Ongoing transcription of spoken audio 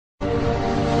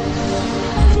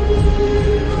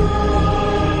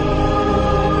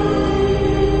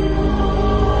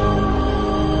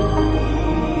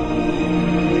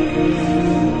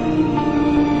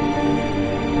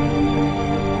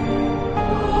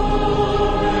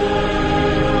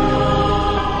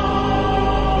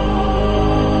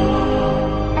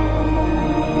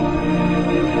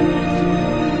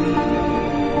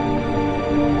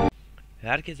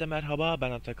Herkese merhaba,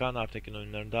 ben Atakan. Artechin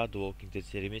oyunlarında The Walking Dead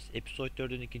serimiz Episode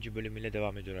 4'ün ikinci bölümüyle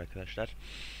devam ediyor arkadaşlar.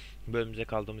 Bölümümüze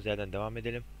kaldığımız yerden devam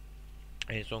edelim.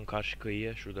 En son karşı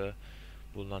kıyıyı şurada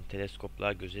bulunan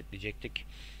teleskopla gözetleyecektik.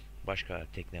 Başka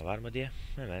tekne var mı diye.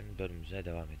 Hemen bölümümüze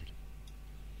devam edelim.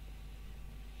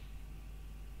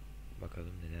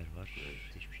 Bakalım neler var.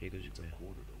 Hiçbir şey gözükmüyor.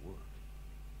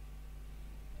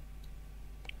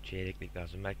 Çeyreklik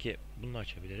lazım. Belki bunu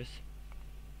açabiliriz.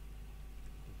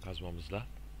 Kazmamızla.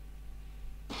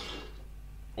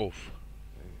 Of.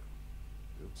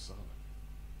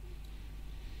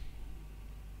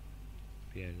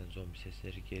 Bir yerden zombi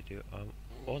sesleri geliyor.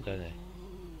 O da ne?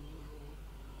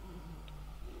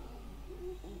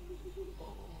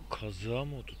 Kazığa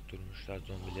mı oturtturmuşlar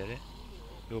zombileri?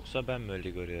 Yoksa ben mi öyle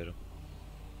görüyorum?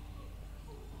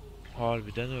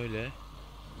 Harbiden öyle.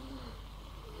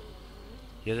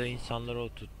 Ya da insanlara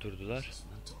oturtturdular.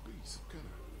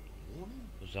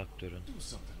 Uzak durun.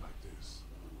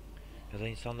 Ya da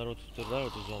insanlara oturtturdular, o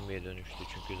da zombiye dönüştü.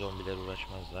 Çünkü zombiler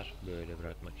uğraşmazlar böyle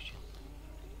bırakmak için.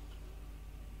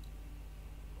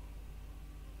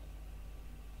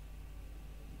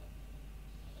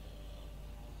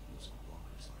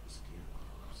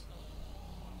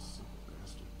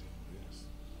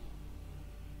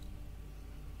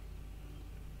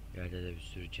 Yerde de bir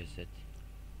sürü ceset.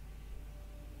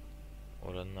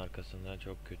 Oranın arkasında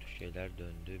çok kötü şeyler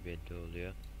döndüğü belli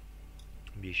oluyor.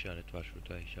 Bir işaret var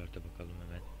şurada. İşarete bakalım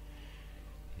hemen.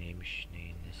 Neymiş,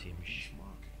 neyin nesiymiş?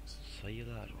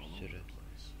 Sayılar bir sürü.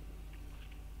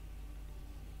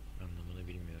 Anlamını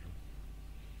bilmiyorum.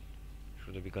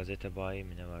 Şurada bir gazete bayi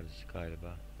mi ne vardı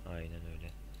galiba. Aynen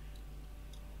öyle.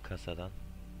 Kasadan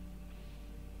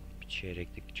bir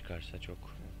çeyreklik çıkarsa çok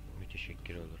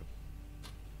müteşekkir olurum.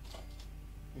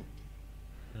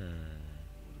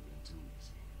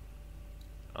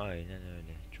 Aynen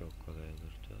öyle. Çok kolay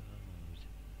olurdu.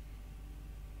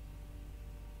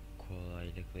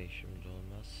 Kolaylıkla işimiz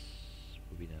olmaz.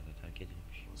 Bu binada terk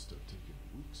edilmiş.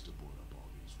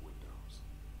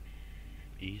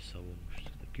 İyi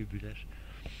savunmuşlar gübüler.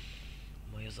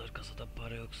 Ama yazar kasada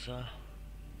para yoksa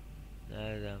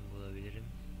nereden bulabilirim?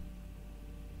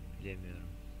 Bilemiyorum.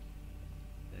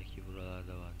 Belki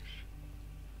buralarda vardır.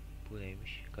 Bu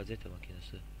neymiş? Gazete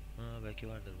makinesi. Ha, belki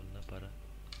vardır bunda para.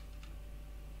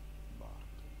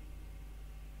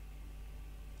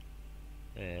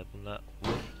 Buna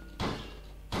vur.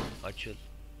 Açıl.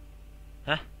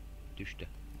 Heh, düştü.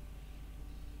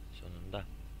 Sonunda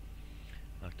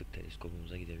artık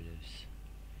teleskopumuza gidebiliriz.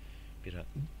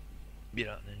 Bir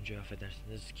an önce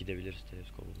affedersiniz gidebiliriz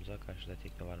teleskopumuza. Karşıda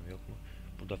tekne var mı yok mu?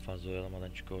 Burada fazla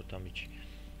oyalamadan çünkü ortam hiç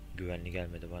güvenli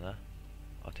gelmedi bana.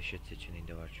 Ateş et seçeneği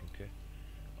de var çünkü.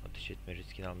 Ateş etme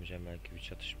riskini almayacağım, belki bir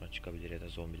çatışma çıkabilir ya da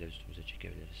zombiler üstümüze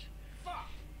çekebiliriz.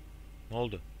 Ne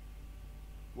oldu?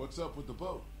 What's up with the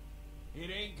boat? It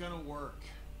ain't gonna work.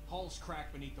 Hull's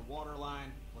cracked beneath the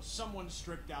waterline, plus someone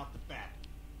stripped out the bat.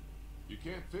 You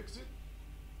can't fix it?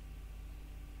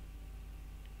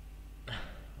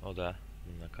 O da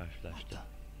bununla karşılaştı.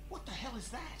 What the hell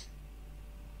is that? A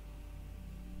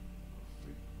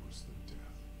fate worse than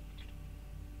death.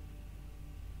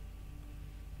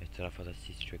 Etrafa da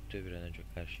sis çöktü. Bir an önce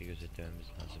her şeyi gözetlememiz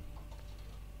lazım.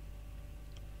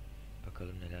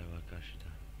 Bakalım neler var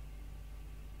karşıda.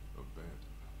 Abandoned,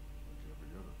 like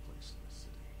every other place in the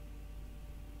city.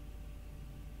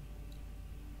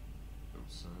 No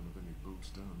sign of any boats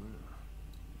down there.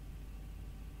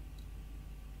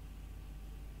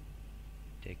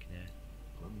 Tekne.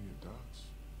 Plenty of docks,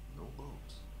 no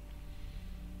boats.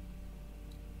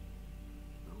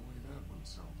 No way that one's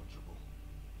salvageable.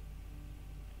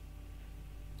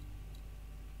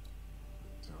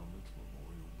 The Talmadge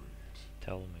Memorial Bridge.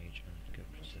 Talmadge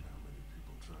köprüsü. Imagine how many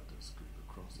people tried to escape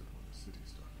across it when the city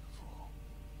started to fall.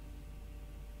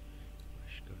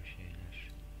 Başka bir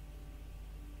şeyler.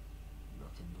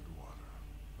 Nothing but water,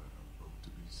 not a boat to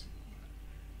be seen.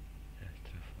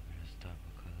 Etrafa biraz daha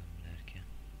bakalım derken.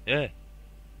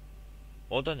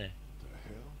 O da ne? The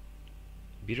hell?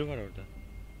 Biri var orada.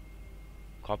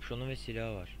 Kapşonu ve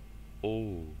silahı var.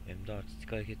 Oo, hem de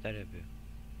artistik hareketler yapıyor.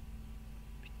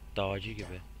 Bir dağcı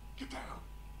gibi. Get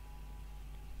down.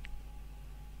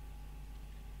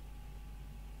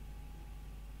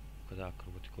 Bu kadar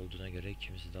akrobatik olduğuna göre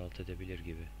kimisi de alt edebilir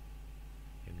gibi.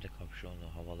 Hem de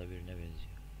kapşonlu, havalı birine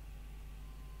benziyor.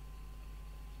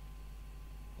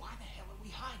 Why the hell are we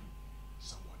hiding?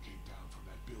 Someone came down from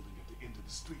that building at the end of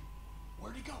the street.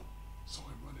 Where'd he go? Saw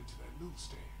him run into that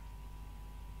newsstand.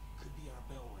 Could be our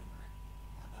bell ringer.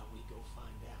 How about we go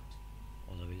find out?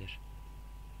 Olabilir.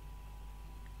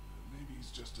 Maybe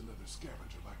he's just another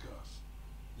scavenger like us.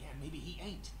 Yeah, maybe he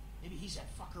ain't. Maybe he's that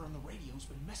fucker on the radio who's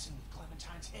been messing with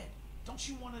Clementine's head. Don't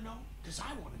you want to know? Because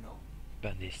I want to know.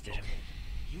 Ben de isterim. Okay,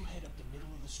 you head up the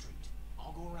middle of the street.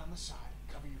 I'll go around the side and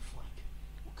cover your flank.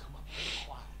 We'll come up a little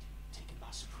quiet, taken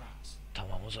by surprise.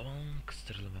 Tamam, o zaman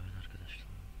kıstıralım hemen arkadaşlar.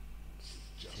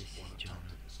 Just want to Sessizce talk ona.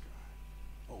 to this guy.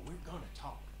 Oh, we're gonna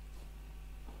talk.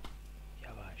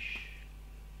 Yavaş.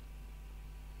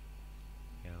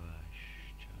 Yavaş.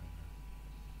 Canım.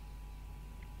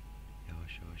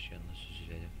 Yavaş yavaş yanına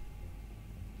süzülelim.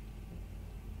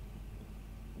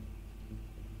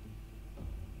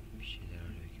 Bir şeyler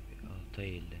arıyor gibi. Alta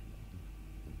eğildi.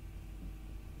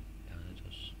 Lanet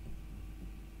olsun.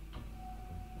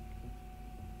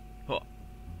 Ho.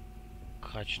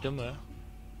 Kaçtı mı?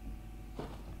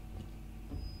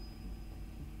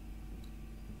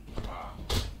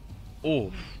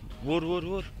 Of. Vur vur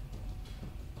vur.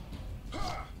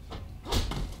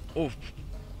 Of.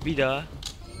 Bir daha.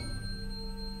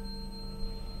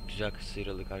 Güzel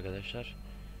sıyrıldık arkadaşlar.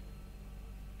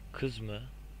 Kız mı?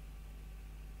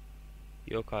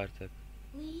 Yok artık.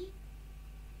 Lee?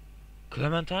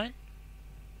 Clementine?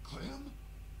 Clem?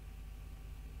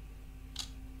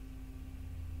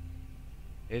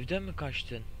 Evden mi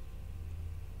kaçtın?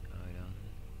 Hayır.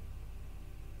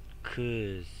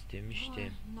 Kız demiştim.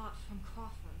 You're not from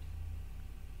Crawford.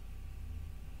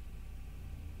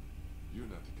 You're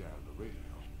not the guy on the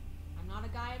radio. I'm not a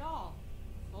guy at all.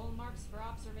 Full marks for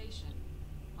observation.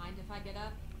 Mind if I get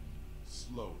up?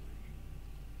 Slowly.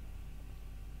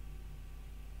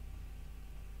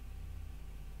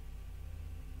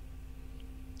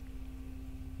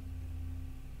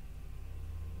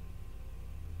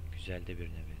 Güzel de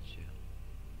birine benziyor.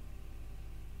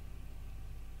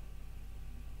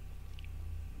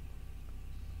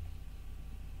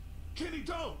 Kenny,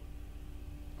 don't!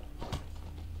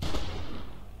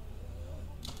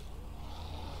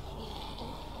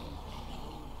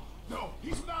 No,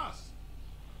 he's with us!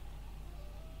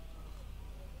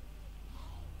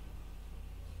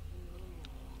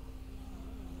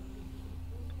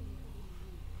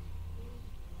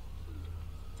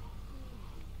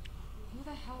 Who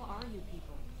the hell are you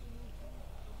people?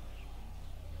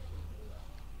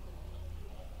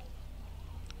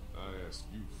 I asked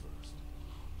you first.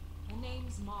 My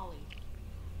name's Molly.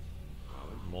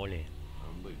 Molly.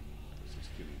 I'm Lee. This is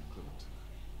Kenny and Clementine.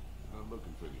 I'm not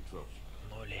looking for any trouble.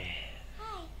 Molly.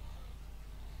 Hi.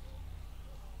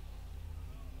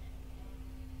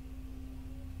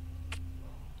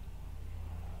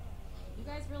 You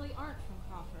guys really aren't from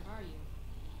Crawford, are you?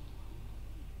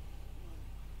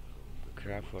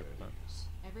 Crawford mı?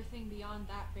 Everything beyond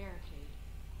that barricade.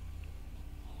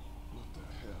 What the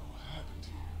hell happened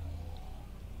here?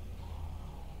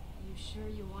 You sure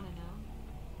you want to know?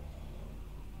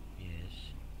 Yes.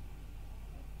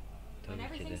 When Tabii ki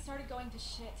everything de. started going to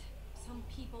shit, some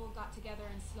people got together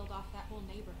and sealed off that whole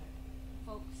neighborhood.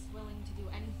 Folks willing to do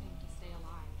anything to stay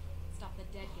alive, stop the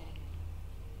dead getting in.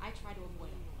 I try to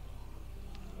avoid it.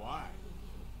 Why?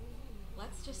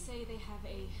 Let's just say they have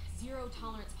a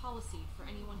zero-tolerance policy for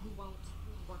anyone who won't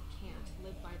or can't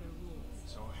live by their rules.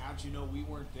 So how'd you know we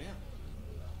weren't them?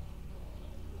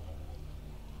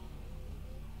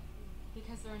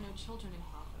 Because there are no children in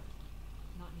Crawford.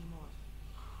 Not anymore.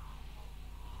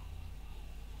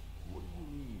 What do you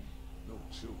mean, no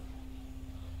children?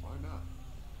 Why not?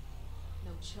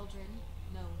 No children,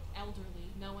 no elderly,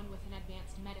 no one with an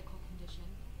advanced medical condition.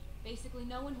 Basically,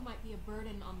 no one who might be a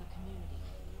burden on the community.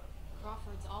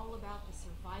 Crawford's all about the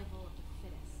survival of the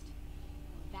fittest.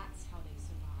 That's how they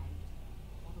survived,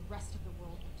 while the rest of the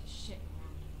world went to shit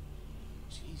around them.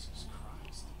 Jesus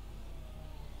Christ.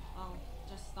 Well,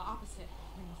 just the opposite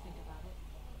when you think about it.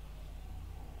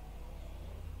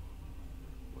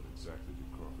 What exactly did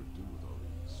Crawford do with all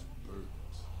these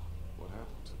burdens? What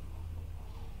happened to them?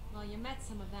 Well, you met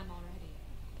some of them already.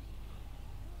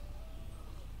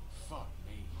 Fuck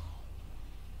me.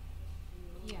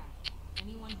 Yeah,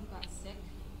 anyone who got sick,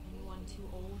 anyone too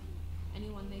old,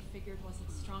 anyone they figured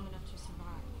wasn't strong enough to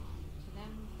survive. To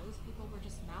them, those people were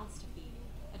just mouths to feed,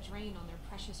 a drain on their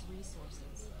precious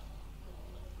resources.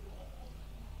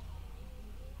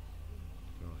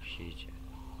 Vahşice.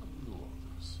 How do you know all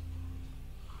this?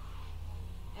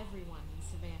 Everyone in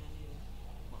Savannah knew.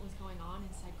 What was going on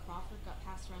inside Crawford got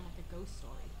passed around like a ghost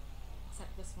story.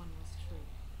 Except this one was true.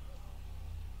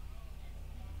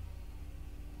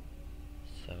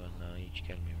 Savannah'a hiç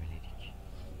gelmemeliydik.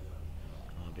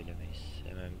 Ama bilemeyiz.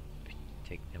 Hemen bir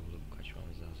tekne bulup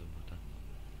kaçmamız lazım buradan.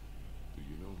 Do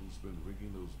you know who's been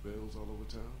ringing those bells all over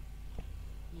town?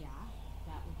 Yeah,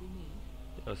 that would be me.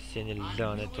 O senin I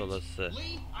lanet knew it. olası.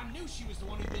 Lee, I knew she was the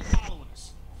one who'd been following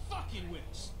us. Fucking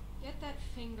with us. Get that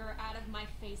finger out of my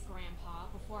face, Grandpa,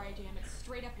 before I jam it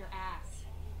straight up your ass.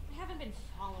 I haven't been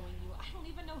following you. I don't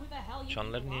even know who the hell you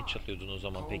Çanları niye are. çalıyordun o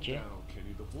zaman Calm peki? down,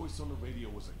 Kenny. The voice on the radio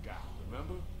was a guy,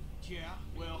 remember? Yeah,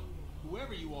 well,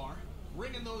 whoever you are,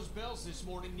 ringing those bells this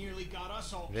morning nearly got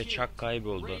us all Ve killed. Chuck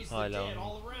kayboldu. Raised the Hala dead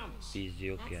all onun around us. bir izi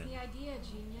yok That's yani. the idea,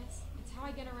 genius. It's how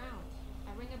I get around.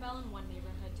 I ring a bell in one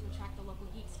neighborhood to attract the local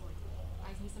geeks towards me.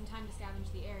 Buys me some time to scavenge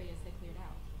the areas they cleared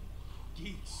out.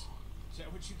 Geeks. Is that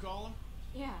what you call them?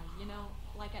 Yeah, you know,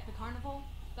 like at the carnival,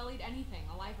 they'll eat anything,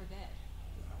 alive or dead.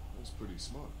 That's pretty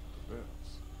smart. The bells.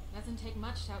 Doesn't take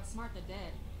much to outsmart the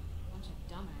dead. Bunch of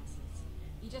dumbasses.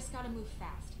 You just gotta move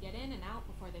fast, get in and out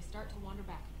before they start to wander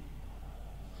back again.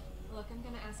 Look, I'm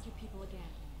gonna ask you people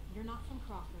again. You're not from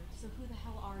Crawford, so who the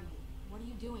hell are you? What are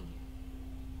you doing here?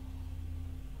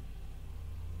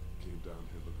 Came down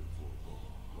here looking for a boat,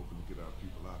 hoping to get our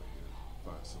people out of here,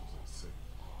 find someplace safe.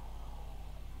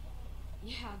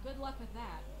 Yeah, good luck with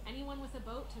that. Anyone with a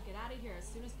boat took it out of here as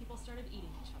soon as people started eating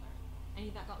each other.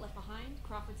 Any that got left behind,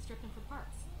 Crawford stripped them for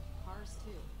parts. Cars,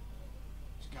 too.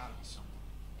 There's gotta be something.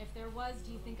 If there was,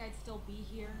 do you think I'd still be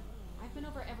here? I've been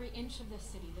over every inch of this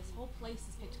city. This whole place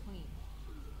is picked clean.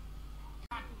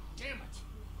 God damn it!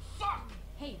 Fuck!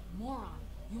 Hey, moron.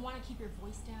 You want to keep your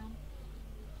voice down?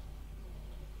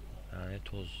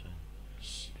 Lanet olsun.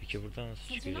 Peki buradan nasıl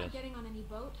Since you're not çıkacağız? getting on any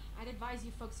boat, I'd advise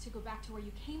you folks to go back to where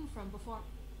you came from before...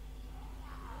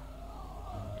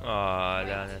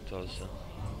 Lanet olsun.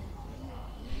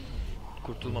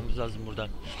 Kurtulmamız lazım buradan.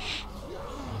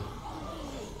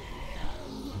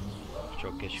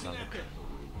 Çok geç kaldık.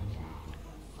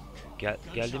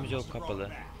 Geldiğimiz yol kapalı.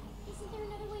 Isn't there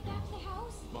another way back to the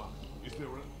house? Mom, is there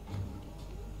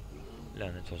a...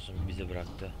 Lanet olsun bizi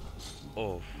bıraktı.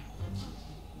 Of.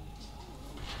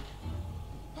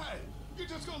 Hey, you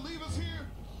just gonna leave us here?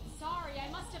 Sorry, I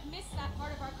must have missed that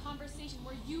part of our conversation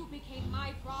where you became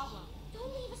my problem.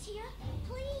 Don't leave us here,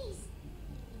 please.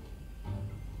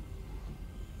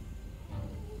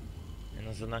 En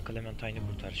azından Clementine'i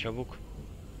kurtar çabuk.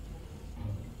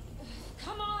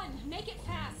 Come on, make it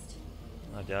fast.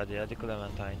 Hadi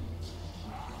Clementine.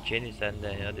 Kenny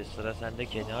sende. Hadi sıra sende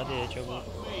Kenny. Hadi çabuk.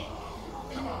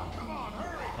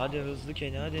 Hadi hızlı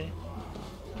Kenny hadi.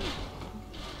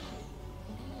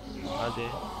 Hadi.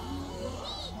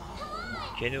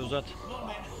 Kenny uzat.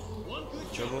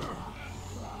 Çabuk.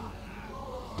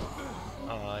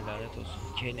 Lanet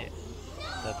olsun. Kenny.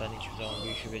 Zaten hiçbir zaman bu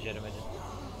işi beceremedin.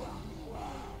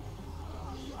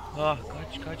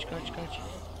 Kaç.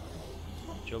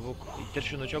 Çabuk. İttir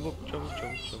şunu çabuk.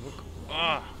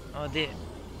 Hadi.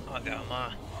 Hadi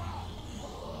ama.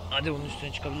 Hadi onun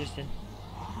üstüne çıkabilirsin.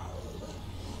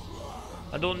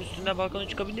 Hadi onun üstünden balkona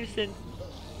çıkabilirsin.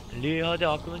 Lee hadi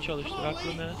aklını çalıştır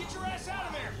aklını.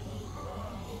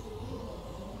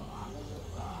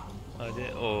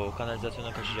 Hadi o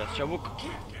kanalizasyona kaçacağız çabuk.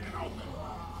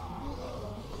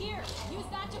 Here, use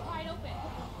that to pry it open.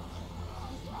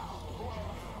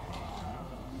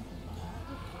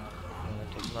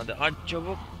 Hadi aç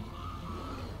çabuk.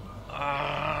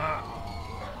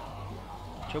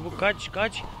 Çabuk kaç.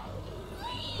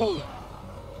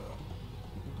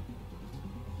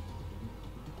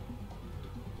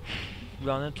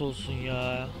 Lanet olsun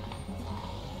ya.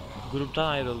 Gruptan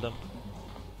ayrıldım.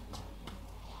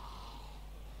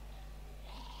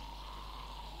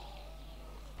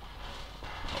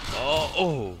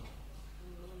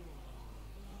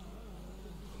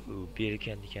 Biri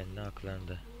kendi kendine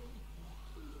aklandı.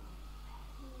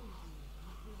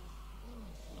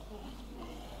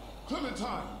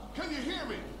 Clementine, can you hear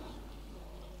me?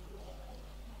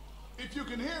 If you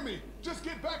can hear me, just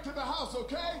get back to the house,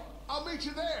 okay? I'll meet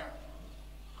you there.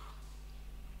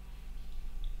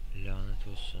 Lanet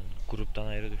olsun. Gruptan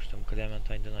ayrı düştüm.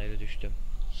 Clementine'den ayrı düştüm.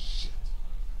 Shit.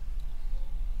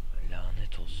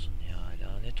 Lanet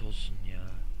olsun ya.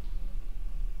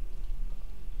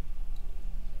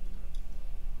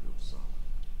 Yoksa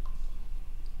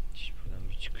Şimdi buradan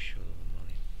bir çıkış yolu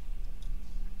bulmalıyım.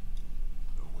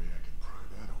 no way I can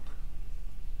pry that open.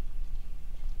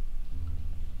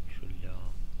 Şu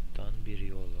lağımdan bir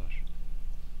yol var.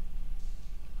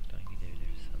 Buradan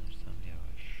gidebiliriz sanırsam.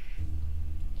 Yavaş.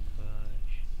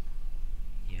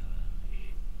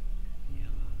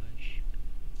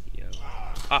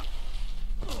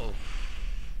 Of.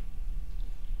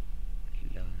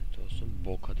 Lanet olsun.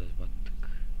 Boka da battık.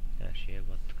 Her şeye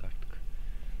battık artık.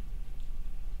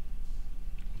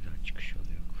 Buradan çıkış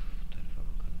yolu yok. Bu tarafa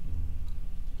bakalım.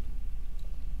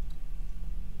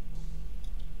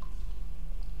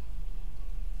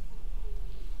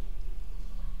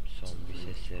 Zombi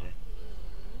sesleri.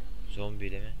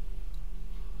 Zombili mi?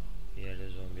 Bir yerde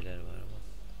zombiler var ama.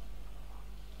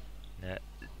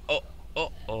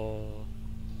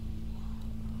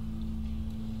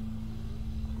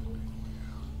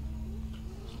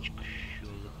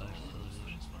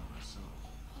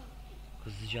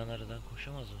 Hızlıca aradan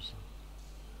koşamaz mısın?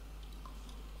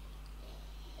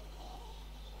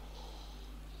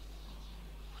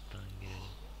 Buradan girelim.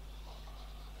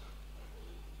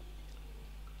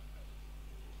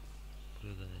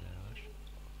 Burada neler var?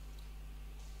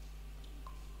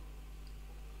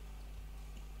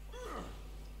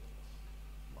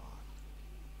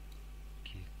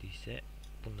 Kilitliyse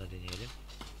bunu da deneyelim.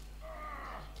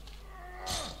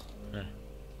 Heh.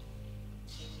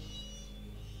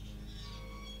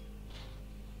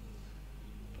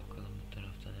 Bakalım bu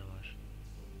tarafta ne var?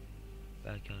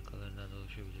 Belki arkalarından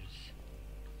dolaşabiliriz.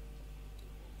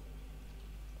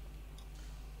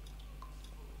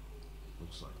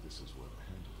 Looks like this is where the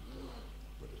handle would go,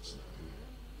 but it's not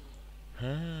here.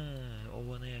 Ha, o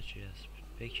vanayı açacağız.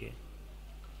 Peki.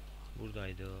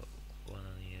 Buradaydı o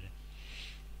vananın yeri.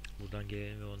 Buradan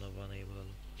gelelim ve ona vanayı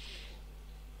bulalım.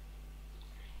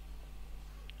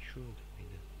 Şu muydu?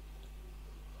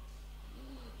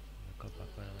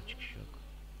 Kapak var ama çıkış yok.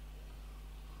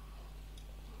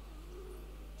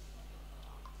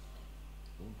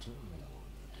 Don't turn me more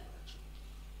in that direction.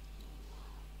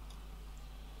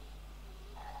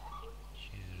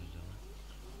 Çevir o zaman.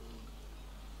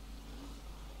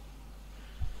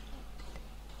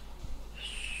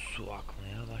 Su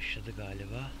akmaya başladı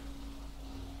galiba.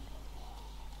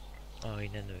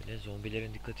 Aynen öyle.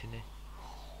 Zombilerin dikkatini.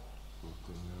 Good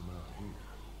thing I'm out here,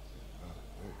 not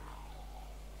in there.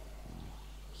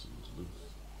 Seems loose.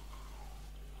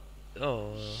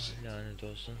 Oo, lanet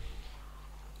olsun.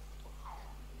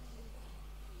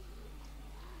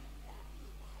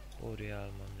 Oraya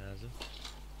almam lazım.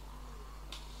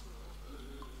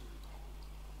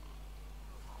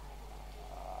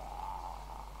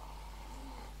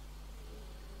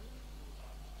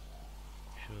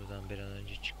 Şuradan bir an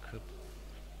önce çıkıp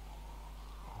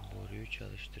boruyu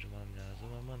çalıştırmam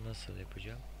lazım ama nasıl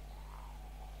yapacağım?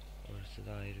 Orası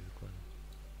da ayrı bir konu.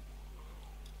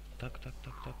 Tak tak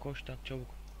tak tak, koş tak çabuk.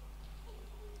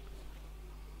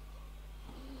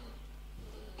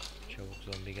 Çabuk,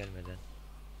 zombi gelmeden.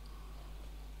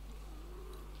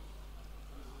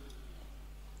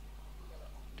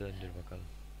 Döndür bakalım.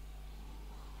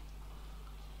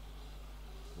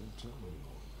 Don't turn me more in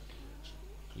that direction.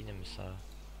 Yine mi sağ?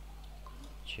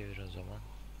 Çevir o zaman.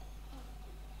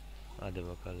 Hadi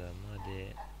bakalım,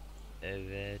 hadi.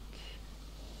 Evet.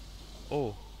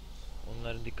 Oo.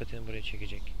 Onların dikkatini buraya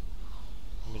çekecek.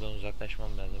 Buradan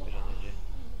uzaklaşmam lazım bir an önce.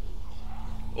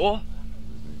 Oh!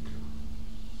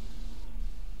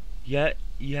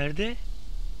 Yerde.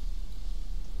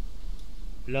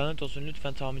 Lanet olsun,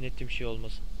 lütfen tahmin ettiğim şey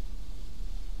olmasın.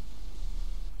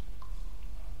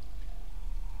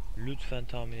 Lütfen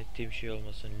tahmin ettiğim şey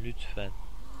olmasın, lütfen.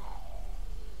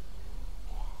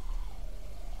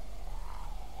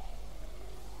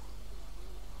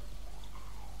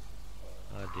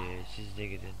 Hadi siz de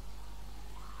gidin.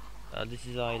 Hadi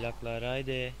siz aylaklar,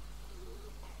 haydi.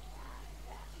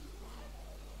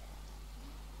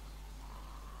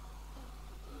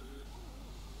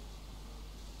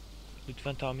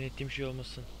 Lütfen tahmin ettiğim şey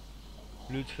olmasın.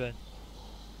 Lütfen.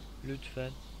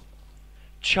 Lütfen.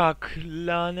 Çak,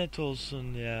 lanet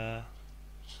olsun ya.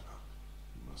 Chuck,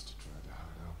 he must have tried to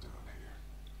hide out down here.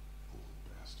 Poor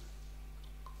bastard.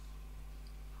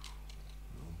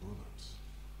 No bullets.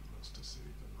 He must have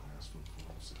saved the last one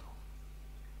for himself.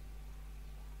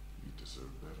 You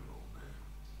deserve better, old man.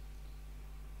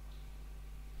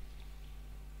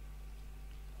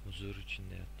 Huzur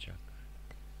içinde yatacak.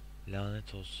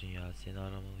 Lanet olsun ya, seni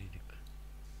aramalıydık.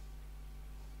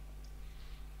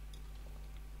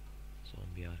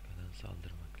 Zombiye arkadan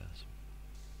saldırmak lazım.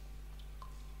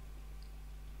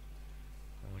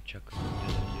 Ama çakılınca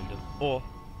üzüldüm. Oh!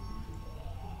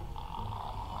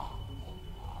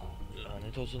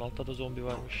 Lanet olsun, altta da zombi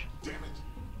varmış. Damn it!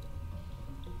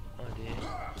 Hadi.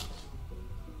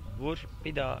 Vur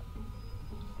bir daha.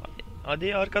 Hadi,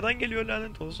 hadi arkadan geliyor,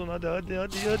 lanet olsun. Hadi hadi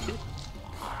hadi hadi.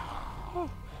 Oh.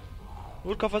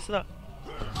 Vur kafasına.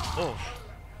 Of.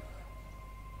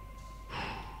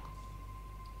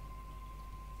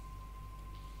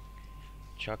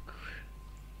 Chuck,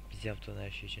 biz yaptığın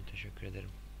her şey için teşekkür ederim.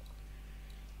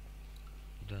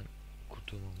 Buradan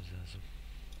kurtulmamız lazım.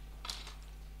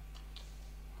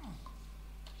 I'm not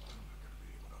gonna be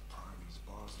able to prime these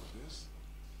bars with this.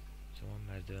 O zaman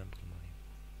merdiven bulmalıyım.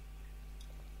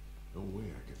 No way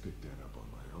I could pick that up on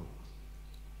my own.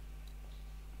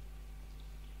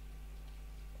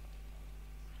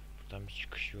 Buradan bir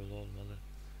çıkış yolu olmalı.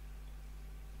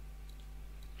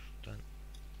 Şuradan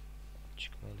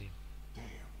çıkmalıyım. Damn,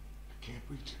 I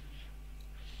can't reach it.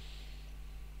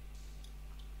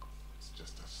 It's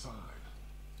just a sign.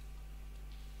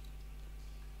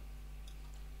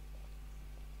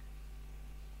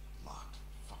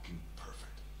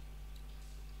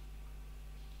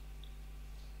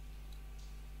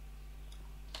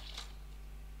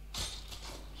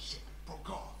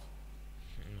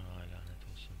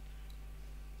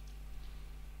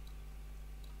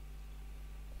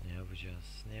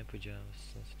 yapacağız? Ne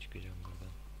yapacağız? Nasıl çıkacağım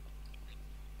buradan?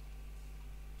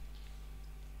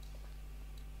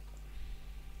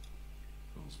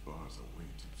 Those bars are way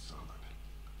too solid.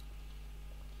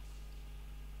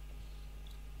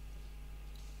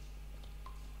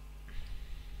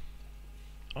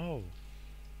 Oh.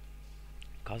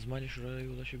 Kazmayla şuraya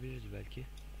ulaşabiliriz belki.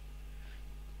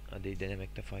 Hadi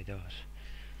denemekte fayda var.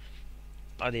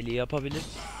 Adeli yapabilir.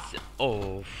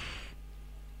 Of.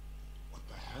 What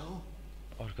the hell?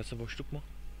 Arkası boşluk mu?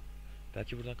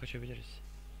 Belki buradan kaçabiliriz.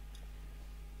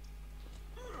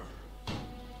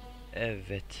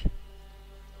 Evet.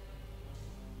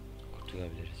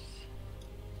 Kurtulabiliriz.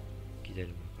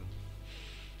 Gidelim bakalım.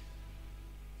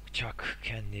 Çak,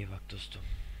 kendine iyi bak dostum.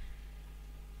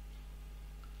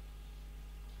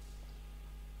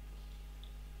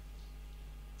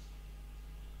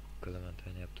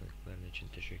 Clementine yaptıkların için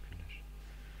teşekkürler.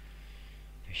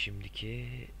 Ve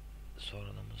şimdiki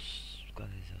sorunumuz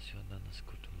kanalizasyondan nasıl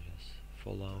kurtulacağız?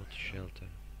 Fallout Shelter.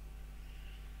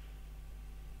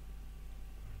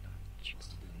 Buradan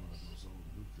Must have been one of çıkmalıyız. those old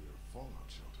nuclear fallout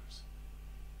shelters.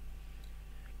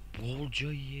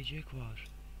 Bolca yiyecek var.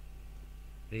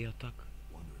 Ve yatak.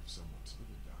 Wonder if someone's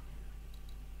living down here.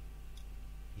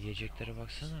 Yiyeceklere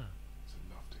baksana. It's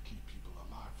enough to keep people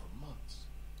alive for months.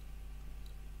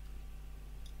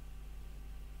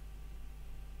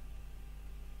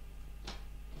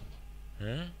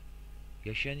 He?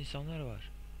 Yaşayan insanlar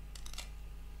var.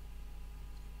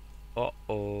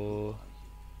 Oh.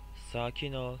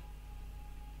 Sakin ol.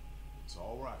 It's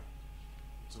all right.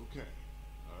 It's okay.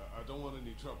 I don't want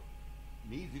any trouble.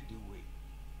 Neither do we.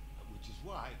 Which is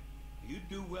why you'd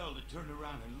do well to turn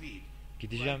around and leave.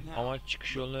 Gideceğim Right now. ama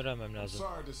çıkış yolunu öğrenmem I'm lazım.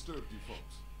 sorry I disturbed you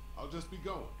folks. I'll just be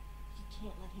going. You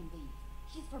can't let him leave.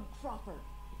 He's from Crawford.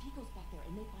 If he goes back there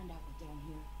and they find out we're down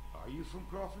here, Are you from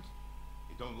Crawford?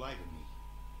 You don't lie to me.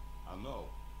 I'll know.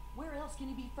 where else can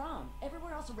he be from?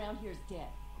 Everywhere else around here is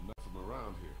dead. I'm not from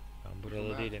around here. Ben I'm burada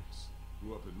from değilim. Athens.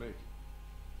 Grew up in Macon.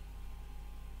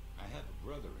 I have a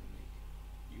brother in me.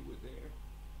 You were there.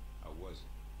 I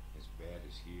wasn't. As bad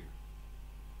as here.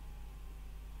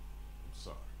 I'm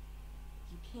sorry.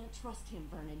 You can't trust him,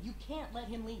 Vernon. You can't let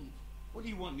him leave. What do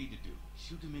you want me to do?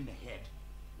 Shoot him in the head?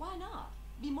 Why not?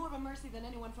 Be more of a mercy than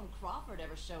anyone from Crawford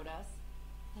ever showed us.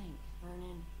 Think,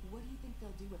 Vernon. What do you think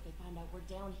they'll do if they find out we're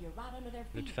down here, right under their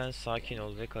feet? Lütfen sakin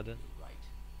ol ve kadın. You're right.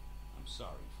 I'm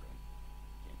sorry, friend.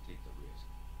 Can't take the risk.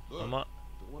 Look, Ama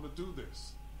don't want to do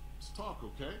this. Let's talk,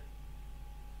 okay?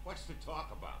 What's to talk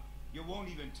about? You won't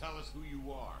even tell us who you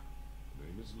are. My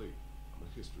name is Lee. I'm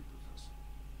a history professor.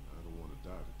 I don't want to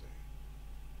die today.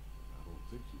 And I don't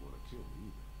think you want to kill me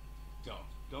either.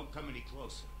 Don't come any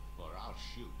closer, or I'll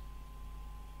shoot.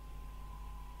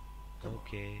 Come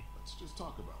okay. on, let's just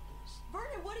talk about this.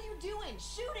 Vernon, what are you doing?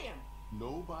 Shoot him!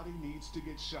 Nobody needs to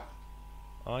get shot.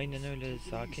 Aynen öyle. Take it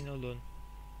Sakin easy. olun.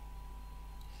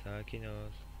 Sakin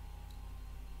ol.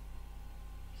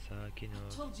 Sakin I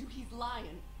ol. told you he's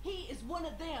lying. He is one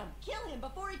of them. Kill him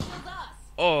before he kills us.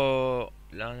 Oo,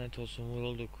 lanet olsun,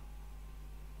 vurulduk.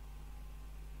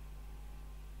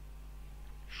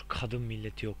 Şu kadın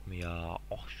milleti yok mu ya?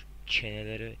 Oh, şu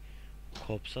çeneleri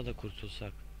kopsa da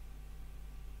kurtulsak.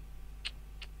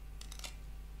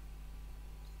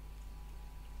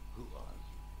 Who are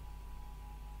you?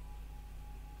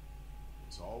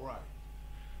 It's all right.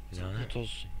 It's Lanet okay.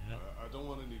 olsun ya. I don't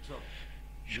want any trouble.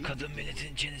 Şu kadın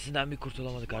milletin çenesinden bir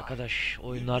kurtulamadık arkadaş.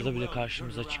 Oyunlarda bile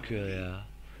karşımıza çıkıyor ya.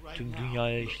 Tüm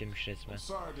dünyaya işlemiş resmen. I'm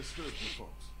sorry I disturbed you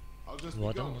folks. I'll just Bu be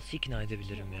adamı going. nasıl ikna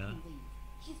edebilirim ya?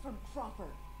 He's from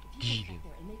Crawford. If he goes Değilim. back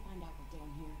there and they find out we're down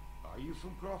here, Are you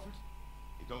from Crawford?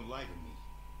 You don't lie to me.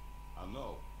 I'll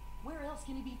know. where else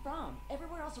can he be from?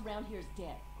 Everywhere else around here is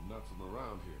dead. I'm not from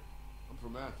around here. I'm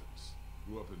from Athens.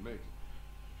 Grew up in Macon.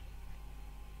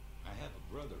 I have a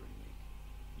brother in me.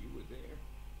 You were there.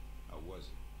 I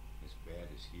wasn't. As bad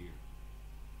as here.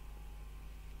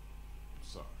 I'm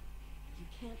sorry. You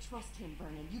can't trust him,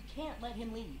 Vernon. You can't let him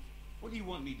leave. What do you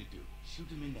want me to do? Shoot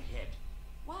him in the head?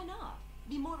 Why not?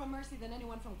 Be more of a mercy than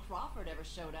anyone from Crawford ever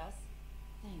showed us.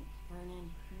 Think, Vernon.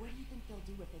 What do you think they'll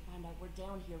do if they find out we're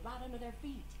down here, right under their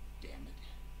feet? Damn it.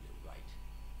 You're right.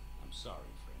 I'm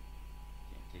sorry, friend.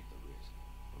 Can't take the risk.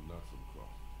 I'm not from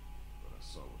Crawford, but I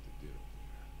saw what they did up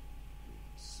there. Made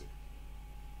me sick.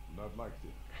 I'm not like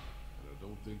them, and I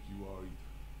don't think you are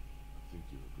either. I think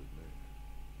you're a good man.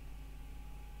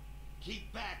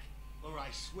 Keep back, or I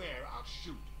swear I'll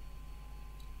shoot.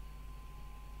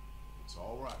 It's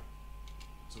all right.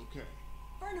 It's okay.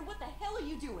 Vernon, what the hell are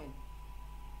you doing?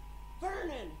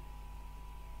 Vernon!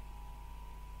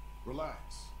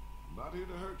 Relax. I'm not here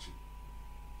to hurt you.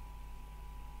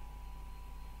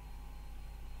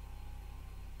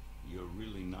 You're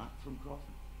really not from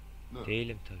Crawford? No,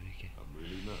 Değilim tabii ki. I'm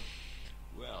really not.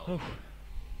 Well,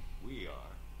 we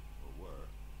are, or were.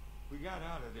 We got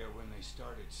out of there when they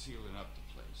started sealing up the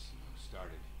place. You know,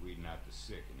 started weeding out the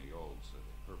sick and the old so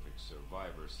the perfect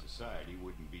survivor society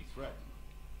wouldn't be threatened.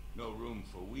 No room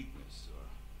for weakness or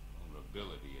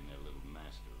vulnerability in their little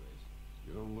master race.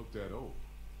 You don't look that old,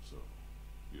 so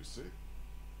you're sick?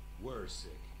 We're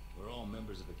sick. We're all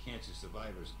members of a cancer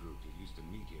survivors group that used to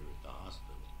meet here at the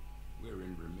hospital. We're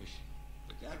in remission.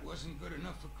 But that wasn't good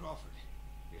enough for Crawford.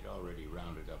 They'd already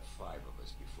rounded up 5 of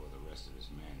us before the rest of us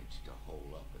managed to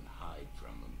hole up and hide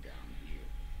from them down here.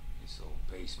 This old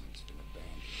basement's been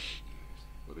abandoned for years.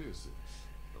 What is this?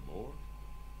 A morgue?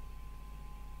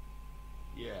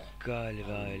 Yeah.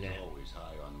 Galiba Ireland's öyle. always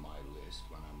high on my list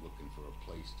when I'm looking for a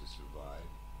place to survive.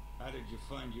 How did you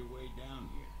find your way down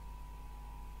here?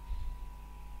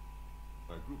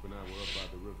 My group and I were up by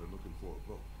the river looking for a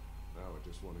boat. Now I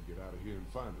just want to get out of here and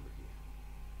find it again.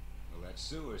 Well, that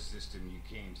sewer system you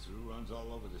came through runs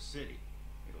all over the city.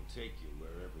 It'll take you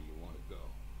wherever you want to go.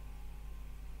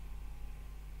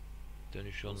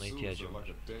 Dönüş Those yoluna sewers ihtiyacım are var.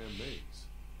 like a damn maze.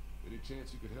 Any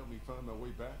chance you could help me find my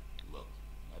way back? Look,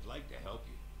 I'd like to help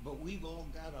you, but we've all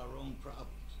got our own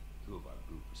problems. 2 of our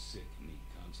group are sick and need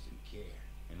constant care,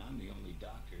 and I'm the only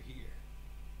doctor here.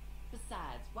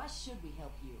 Besides, why should we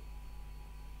help you?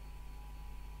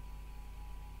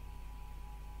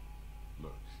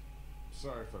 Look,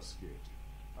 sorry if I scared you.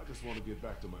 I just want to get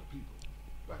back to my people.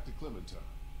 Back to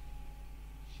Clementine.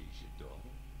 She's your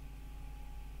daughter?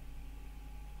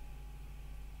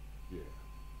 Yeah.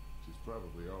 She's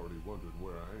probably already wondering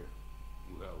where I am.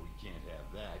 Well, we can't have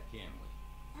that, can we?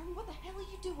 Vernon, what the hell are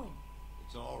you doing?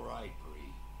 It's all right,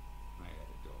 Bree. I had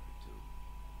a daughter, too.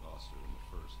 Lost her in the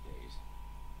first days.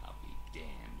 I'll be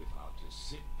damned if I'll just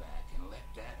sit back and let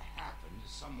that happen to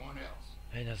someone else.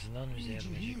 En azından bize Did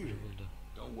you yardım edecek hear? biri buldu.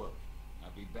 Don't worry.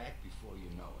 I'll be back before you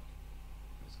know it.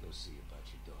 Let's go see about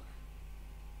your daughter.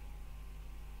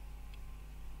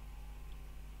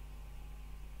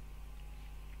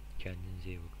 Kendinize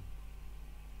iyi bakın.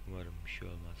 Umarım bir şey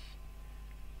olmaz.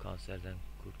 Kanserden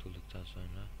kurtulduktan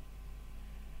sonra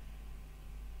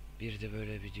bir de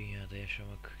böyle bir dünyada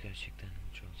yaşamak gerçekten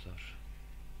çok zor.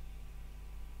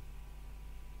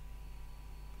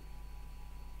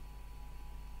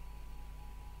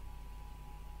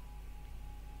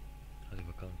 Hadi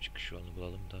bakalım çıkış yolunu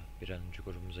bulalım da bir an önce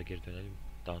grubumuza geri dönelim.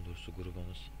 Daha doğrusu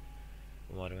grubumuz.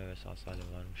 Umarım eve sağ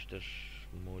salim varmıştır.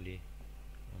 Molly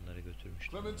onları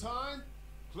götürmüştür. Clementine?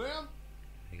 Clem?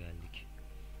 Ve geldik.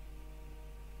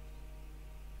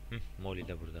 Molly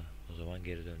de burada. O zaman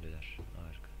geri döndüler.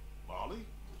 Harika. Molly?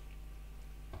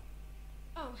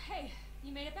 Oh, hey,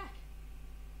 you made it back.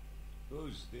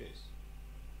 Who's this?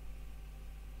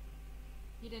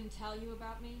 He didn't tell you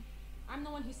about me? I'm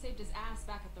the one who saved his ass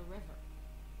back at the river.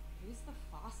 Who's the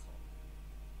fossil?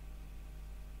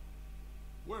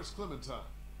 Where's Clementine?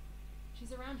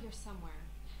 She's around here somewhere.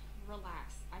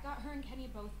 Relax. I got her and Kenny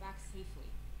both back safely.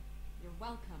 You're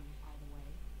welcome, by the way.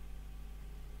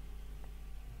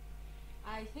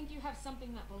 I think you have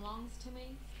something that belongs to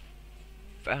me.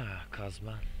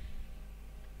 Kazma.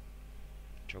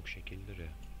 Çok şekil duruyor.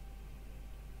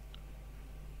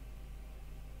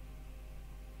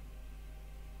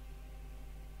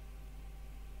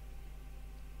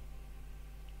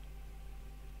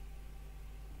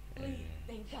 Please,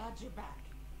 thank God you're back.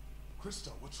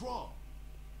 Krista, what's wrong?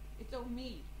 It's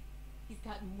Omid. He's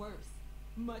gotten worse.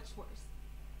 Much worse.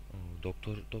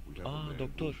 Doktor,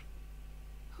 doktor.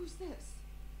 Who's this?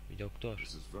 Bir doktor.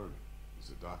 This is Vernon. He's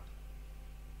a doctor.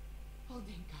 Oh,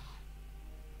 thank God.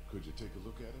 Could you take a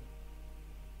look at him?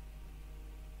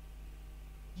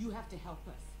 You have to help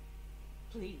us.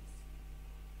 Please.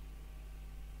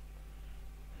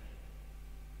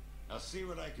 I'll see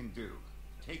what I can do.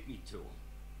 Take me to him.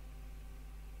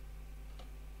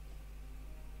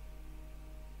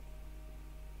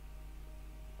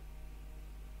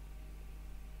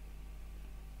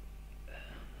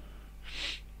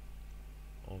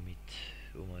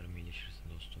 Umarım iyileşirsin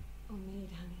dostum.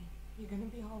 Omid, honey. You're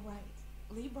gonna be all right.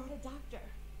 Lee brought a doctor.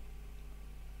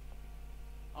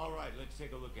 All right, let's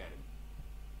take a look at him.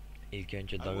 İlk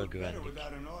önce I Dag'a work better güvendik.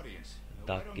 without an audience. Now, why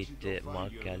Dag don't you gitti, go find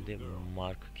Mark your geldi, little girl?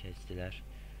 Mark kestiler.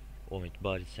 Omid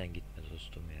bari sen gitme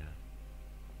dostum ya.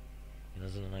 En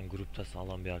azından grupta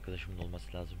sağlam bir arkadaşımın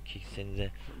olması lazım ki senin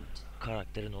de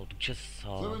karakterin oldukça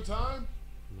sağlam. Clementine?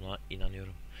 Buna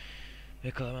inanıyorum.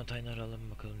 Ve Clementine'ı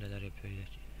arayalım bakalım neler yapıyor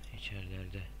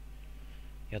içerilerde.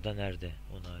 Ya da nerede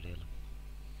onu arayalım.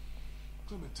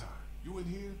 Clementine, you in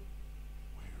here?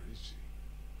 Where is she?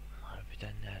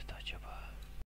 Harbiden nerede acaba?